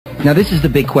Now, this is the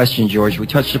big question, George. We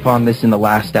touched upon this in the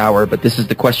last hour, but this is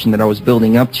the question that I was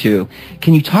building up to.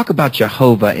 Can you talk about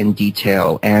Jehovah in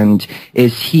detail? And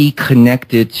is he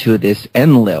connected to this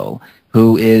Enlil,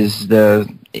 who is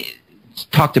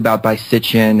talked about by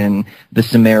Sitchin and the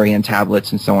Sumerian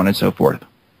tablets and so on and so forth?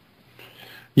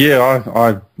 Yeah,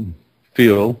 I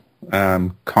feel,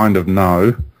 kind of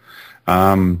know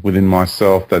within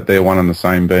myself that they're one and the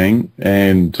same being.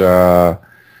 And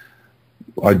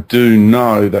I do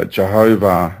know that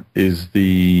Jehovah is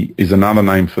another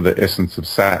name for the essence of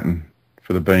Saturn,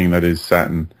 for the being that is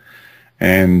Saturn.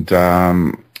 And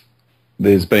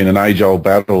there's been an age-old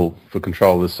battle for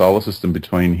control of the solar system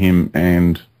between him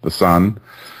and the sun.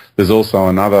 There's also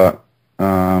another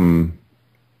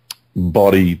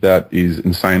body that is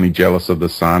insanely jealous of the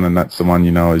sun, and that's the one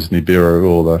you know as Nibiru,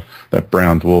 or that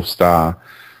brown dwarf star.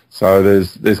 So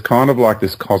there's kind of like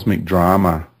this cosmic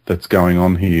drama that's going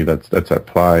on here, that's at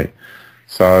play.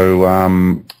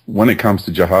 So when it comes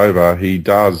to Jehovah,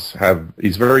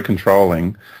 he's very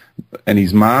controlling, and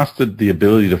he's mastered the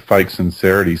ability to fake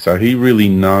sincerity. So he really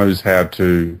knows how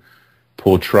to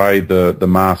portray the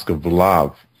mask of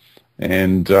love.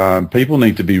 And people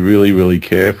need to be really, really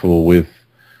careful with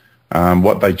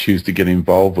what they choose to get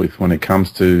involved with when it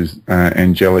comes to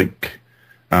angelic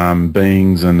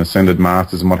beings and ascended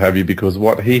masters and what have you, because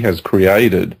what he has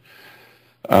created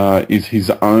is his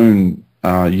own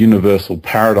universal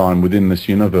paradigm within this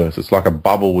universe. It's like a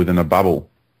bubble within a bubble,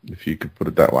 if you could put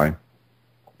it that way.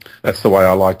 That's the way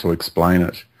I like to explain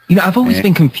it. You know, I've always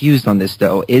been confused on this,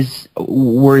 though.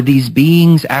 Were these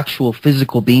beings actual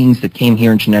physical beings that came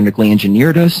here and genetically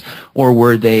engineered us, or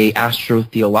were they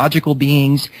astrotheological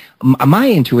beings? My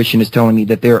intuition is telling me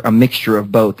that they're a mixture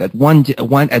of both. At one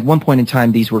point in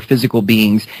time, these were physical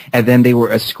beings, and then they were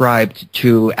ascribed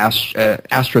to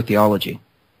astrotheology.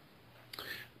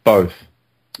 Both.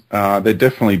 They're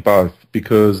definitely both,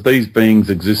 because these beings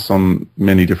exist on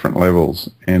many different levels.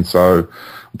 And so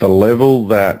the level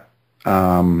that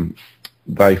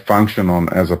they function on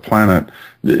as a planet,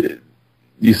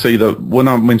 you see, when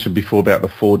I mentioned before about the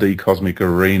 4D cosmic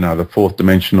arena, the fourth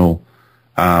dimensional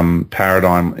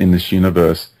paradigm in this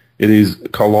universe, it is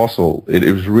colossal.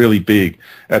 It was really big.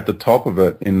 At the top of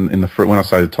it, when I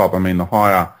say the top, I mean the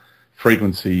higher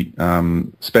frequency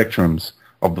spectrums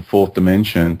of the fourth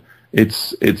dimension.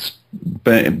 It's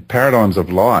paradigms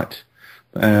of light.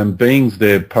 Beings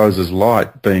there pose as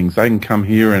light beings. They can come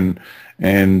here and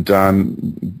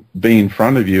be in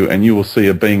front of you, and you will see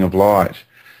a being of light.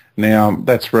 Now,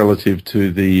 that's relative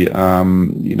to the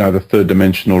the third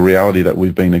dimensional reality that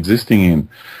we've been existing in.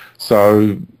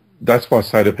 So that's why I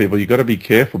say to people, you've got to be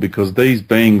careful, because these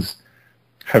beings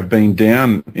have been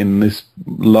down in this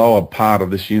lower part of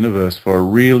this universe for a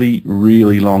really,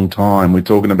 really long time. We're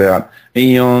talking about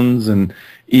eons and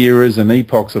eras and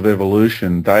epochs of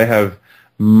evolution. They have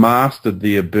mastered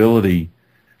the ability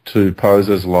to pose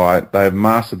as light. They have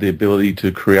mastered the ability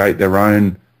to create their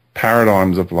own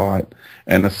paradigms of light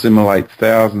and assimilate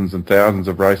thousands and thousands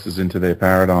of races into their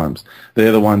paradigms.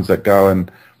 They're the ones that go and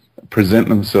present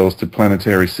themselves to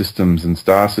planetary systems and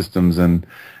star systems and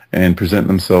present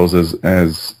themselves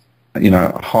as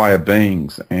higher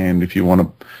beings, and if you want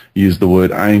to use the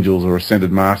word angels or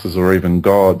ascended masters or even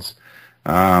gods,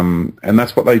 and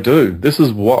that's what they do. This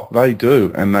is what they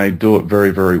do, and they do it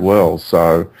very, very well.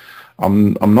 So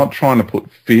I'm not trying to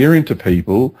put fear into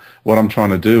people. What I'm trying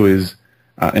to do is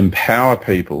empower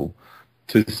people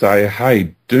to say,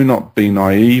 hey, do not be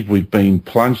naive. We've been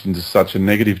plunged into such a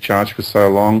negative charge for so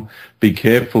long. Be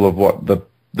careful of what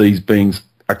these beings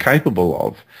are capable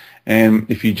of. And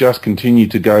if you just continue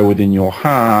to go within your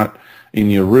heart,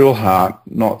 in your real heart,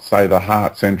 not say the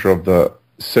heart center of the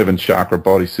seven chakra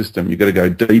body system, you've got to go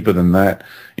deeper than that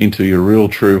into your real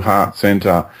true heart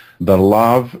center. The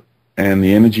love and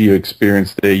the energy you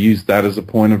experience there, use that as a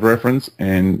point of reference,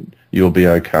 and you'll be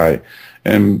okay.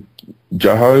 And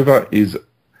Jehovah is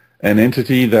an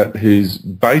entity who's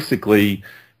basically,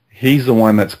 he's the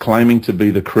one that's claiming to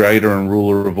be the creator and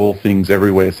ruler of all things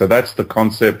everywhere. So that's the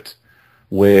concept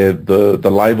where the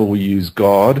label we use,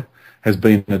 God, has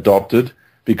been adopted,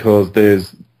 because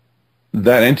there's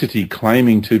that entity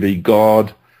claiming to be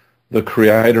God, the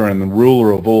creator and the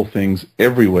ruler of all things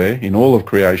everywhere in all of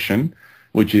creation,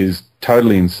 which is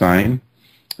totally insane,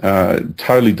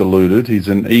 totally deluded. He's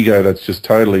an ego that's just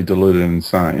totally deluded and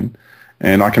insane.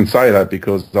 And I can say that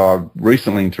because I've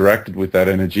recently interacted with that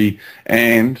energy,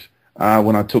 and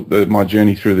when I took my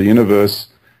journey through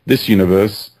this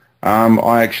universe,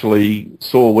 I actually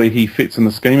saw where he fits in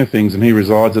the scheme of things, and he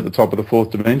resides at the top of the fourth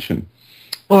dimension.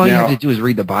 Well, all you have to do is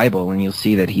read the Bible, and you'll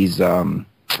see that he's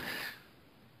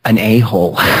an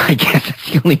a-hole. I guess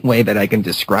that's the only way that I can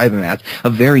describe him as. A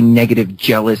very negative,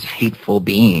 jealous, hateful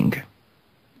being.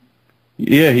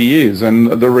 Yeah, he is.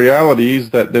 And the reality is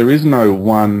that there is no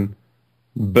one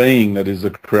being that is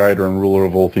the creator and ruler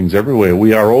of all things everywhere.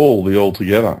 We are all the all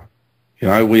together. You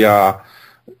know, we are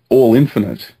all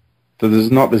infinite. So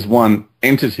there's not this one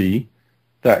entity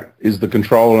that is the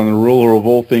controller and the ruler of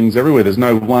all things everywhere. There's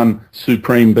no one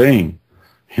supreme being,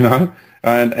 you know.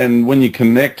 And when you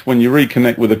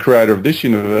reconnect with the creator of this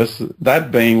universe,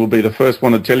 that being will be the first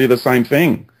one to tell you the same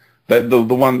thing. That the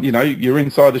one, you know, you're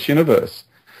inside this universe.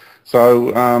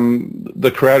 So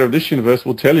the creator of this universe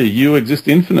will tell you, you exist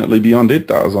infinitely beyond it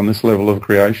does on this level of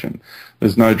creation.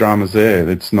 There's no dramas there.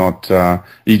 It's not,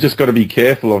 you just got to be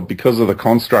careful of, because of the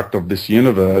construct of this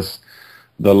universe,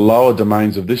 the lower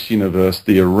domains of this universe,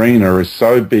 the arena is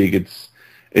so big,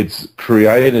 it's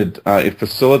created, it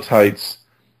facilitates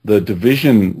the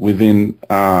division within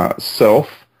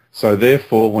self. So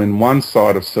therefore, when one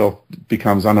side of self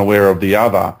becomes unaware of the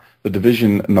other, the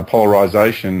division and the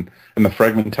polarization and the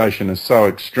fragmentation is so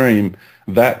extreme,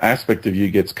 that aspect of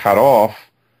you gets cut off.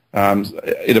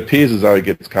 It appears as though it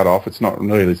gets cut off. It's not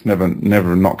really. It's never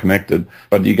not connected.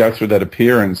 But you go through that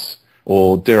appearance,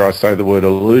 or dare I say the word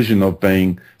illusion, of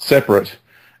being separate,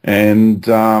 and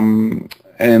those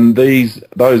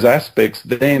aspects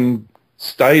then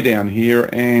stay down here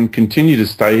and continue to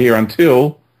stay here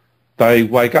until they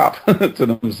wake up to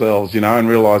themselves, you know, and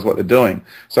realize what they're doing.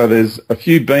 So there's a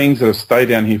few beings that have stayed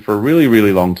down here for a really,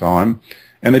 really long time,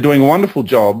 and they're doing a wonderful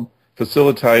job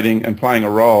facilitating and playing a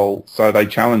role, so they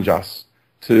challenge us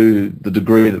to the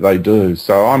degree that they do.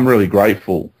 So I'm really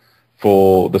grateful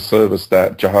for the service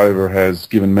that Jehovah has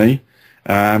given me,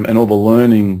 and all the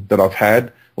learning that I've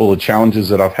had, all the challenges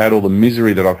that I've had, all the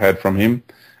misery that I've had from him,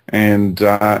 and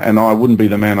I wouldn't be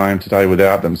the man I am today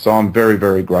without them. So I'm very,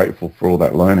 very grateful for all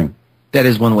that learning. That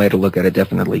is one way to look at it,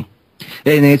 definitely.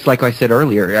 And it's like I said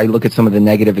earlier, I look at some of the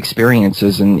negative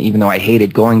experiences, and even though I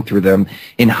hated going through them,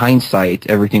 in hindsight,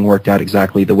 everything worked out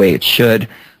exactly the way it should.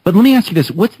 But let me ask you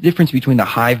this. What's the difference between the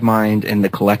hive mind and the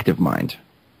collective mind?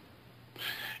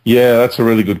 Yeah, that's a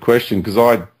really good question, because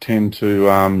I tend to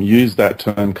use that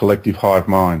term, collective hive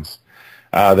minds.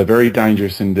 They're very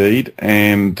dangerous indeed,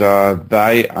 and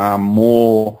they are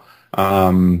more,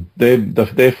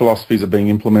 their philosophies are being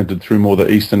implemented through more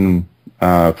the Eastern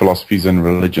philosophies and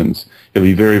religions. You'll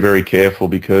be very, very careful,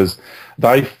 because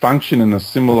they function in a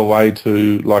similar way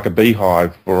to like a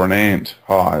beehive or an ant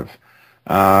hive.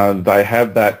 They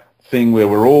have that thing where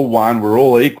we're all one, we're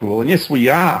all equal, and yes, we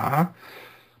are,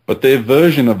 but their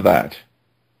version of that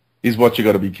is what you've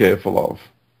got to be careful of.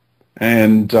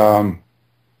 And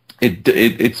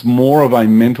it's more of a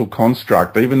mental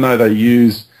construct. Even though they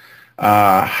use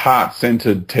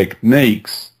heart-centered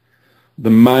techniques, the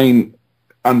main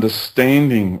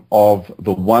understanding of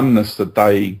the oneness that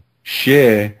they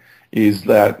share is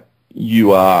that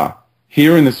you are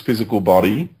here in this physical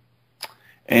body,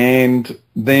 and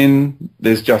then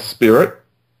there's just spirit,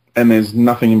 and there's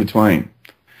nothing in between.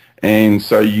 And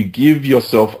so you give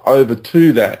yourself over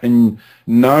to that, and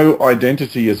no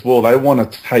identity as well. They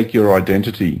want to take your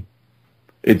identity.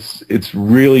 It's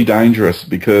really dangerous,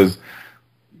 because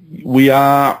we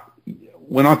are,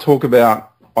 when I talk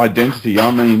about identity, I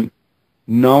mean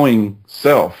knowing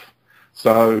self.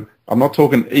 So I'm not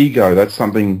talking ego. That's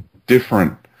something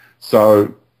different.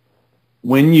 So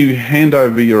when you hand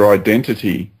over your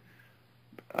identity,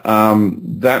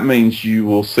 that means you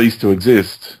will cease to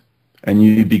exist, and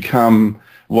you become,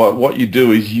 what you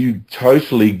do is you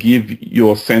totally give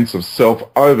your sense of self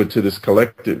over to this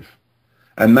collective.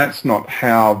 And that's not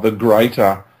how the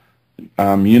greater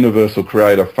universal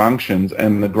creator functions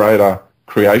and the greater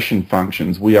creation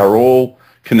functions. We are all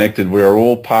connected. We are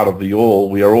all part of the all.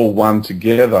 We are all one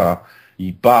together,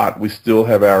 but we still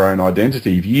have our own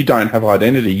identity. If you don't have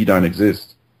identity, you don't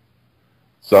exist.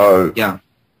 So yeah,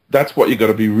 that's what you've got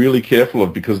to be really careful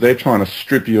of, because they're trying to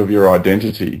strip you of your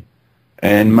identity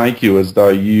and make you as though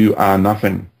you are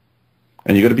nothing.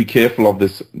 And you've got to be careful of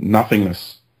this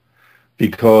nothingness,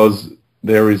 because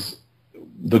there is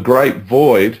the great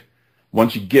void.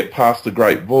 Once you get past the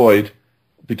great void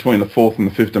between the fourth and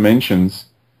the fifth dimensions,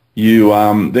 you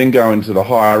then go into the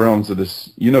higher realms of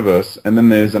this universe, and then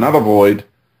there's another void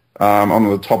on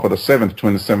the top of the seventh,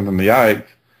 between the seventh and the eighth.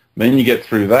 Then you get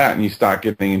through that, and you start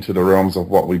getting into the realms of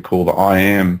what we call the I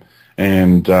am,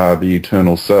 and the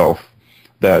eternal self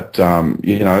that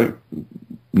you know,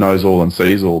 knows all and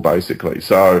sees all, basically.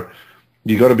 So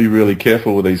you've got to be really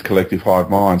careful with these collective hive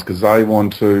minds, because they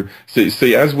want to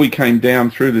see, as we came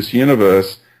down through this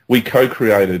universe, we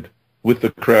co-created with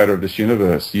the creator of this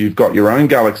universe. You've got your own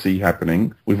galaxy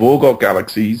happening. We've all got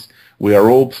galaxies. We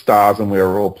are all stars and we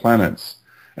are all planets.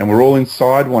 And we're all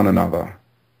inside one another.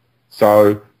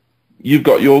 So you've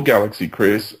got your galaxy,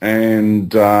 Chris,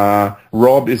 and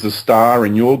Rob is a star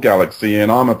in your galaxy,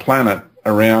 and I'm a planet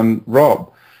around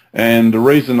Rob. And the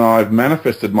reason I've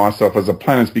manifested myself as a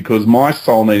planet is because my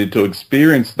soul needed to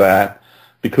experience that,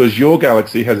 because your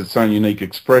galaxy has its own unique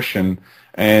expression.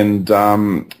 And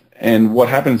what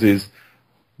happens is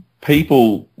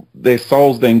people, their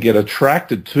souls then get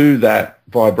attracted to that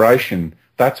vibration.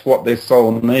 That's what their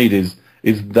soul need is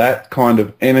that kind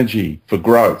of energy for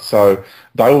growth. So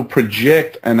they will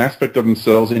project an aspect of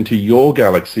themselves into your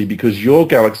galaxy, because your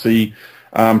galaxy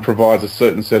provides a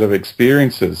certain set of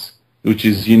experiences which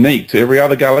is unique to every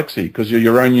other galaxy, because you're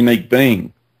your own unique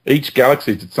being. Each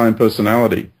galaxy is its own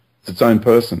personality. It's its own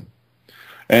person.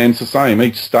 And it's the same.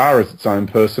 Each star is its own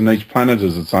person. Each planet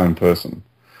is its own person.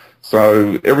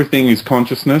 So everything is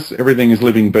consciousness. Everything is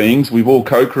living beings. We've all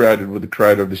co-created with the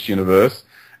creator of this universe,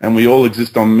 and we all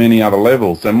exist on many other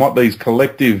levels. And what these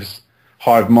collectives,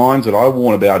 hive minds that I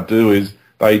warn about do is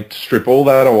they strip all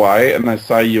that away, and they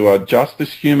say you are just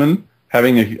this human,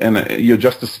 you're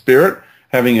just a spirit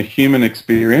having a human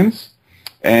experience,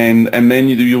 and then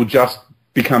you'll just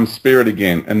become spirit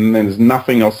again, and then there's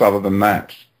nothing else other than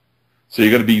that. So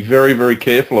you've got to be very, very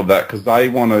careful of that, because they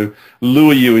want to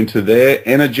lure you into their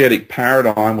energetic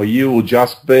paradigm where you will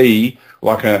just be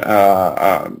like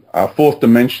a fourth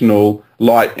dimensional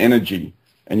light energy,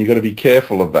 and you've got to be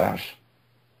careful of that.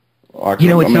 Like, it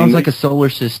sounds like a solar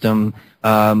system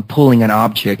pulling an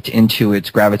object into its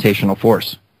gravitational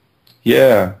force.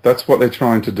 Yeah, that's what they're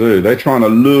trying to do. They're trying to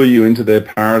lure you into their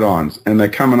paradigms, and they're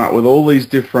coming up with all these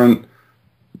different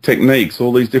techniques,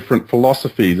 all these different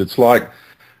philosophies. It's like,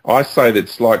 I say that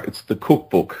it's the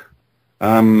cookbook.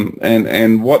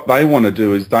 And what they want to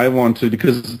do is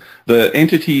because the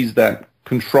entities that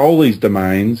control these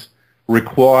domains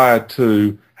require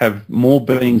to have more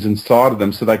beings inside of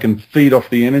them so they can feed off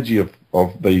the energy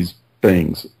of these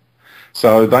beings.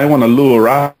 So they want to lure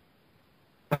us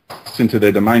into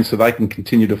their domain so they can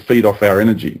continue to feed off our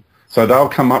energy. So they'll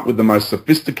come up with the most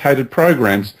sophisticated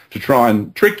programs to try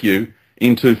and trick you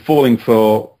into falling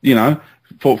for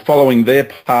following their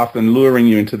path and luring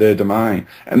you into their domain.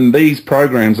 And these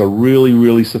programs are really,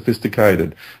 really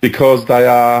sophisticated, because they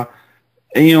are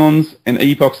eons and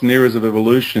epochs and eras of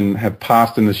evolution have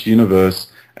passed in this universe,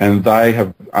 and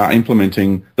they are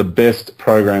implementing the best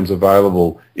programs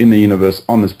available in the universe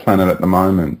on this planet at the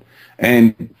moment.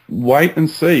 And wait and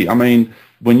see. I mean,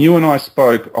 when you and I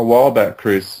spoke a while back,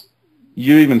 Chris,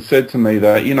 you even said to me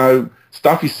that,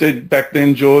 stuff you said back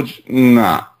then, George,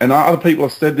 nah. And other people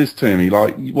have said this to me,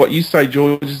 like, what you say,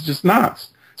 George, is just nuts.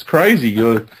 It's crazy.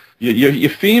 You're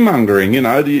fear-mongering,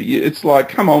 It's like,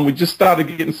 come on, we just started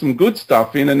getting some good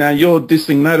stuff in, and now you're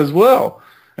dissing that as well.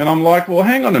 And I'm like, well,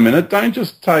 hang on a minute. Don't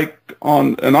just take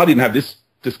on, and I didn't have this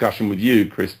discussion with you,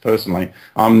 Chris, personally.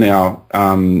 I'm now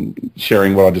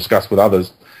sharing what I discussed with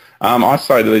others. I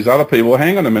say to these other people,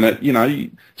 hang on a minute,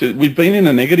 we've been in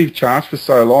a negative charge for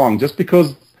so long. Just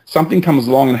because something comes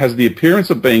along and has the appearance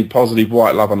of being positive,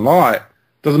 white, love and light,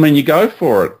 doesn't mean you go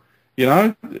for it.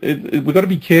 We've got to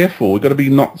be careful. We've got to be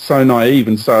not so naive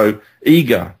and so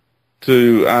eager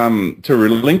to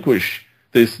relinquish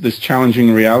this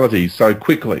challenging reality so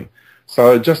quickly.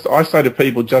 So I say to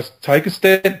people, just take a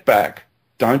step back.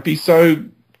 Don't be so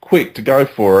quick to go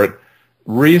for it.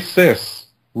 Reassess,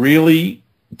 really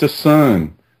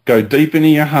discern, go deep into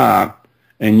your heart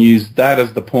and use that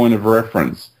as the point of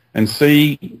reference, and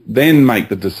then make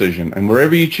the decision. And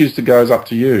wherever you choose to go is up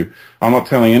to you. I'm not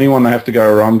telling anyone they have to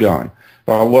go where I'm going.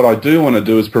 But what I do want to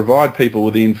do is provide people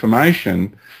with the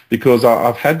information, because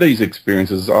I've had these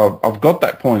experiences. I've got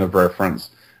that point of reference,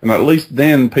 and at least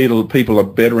then people are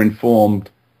better informed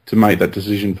to make that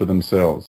decision for themselves.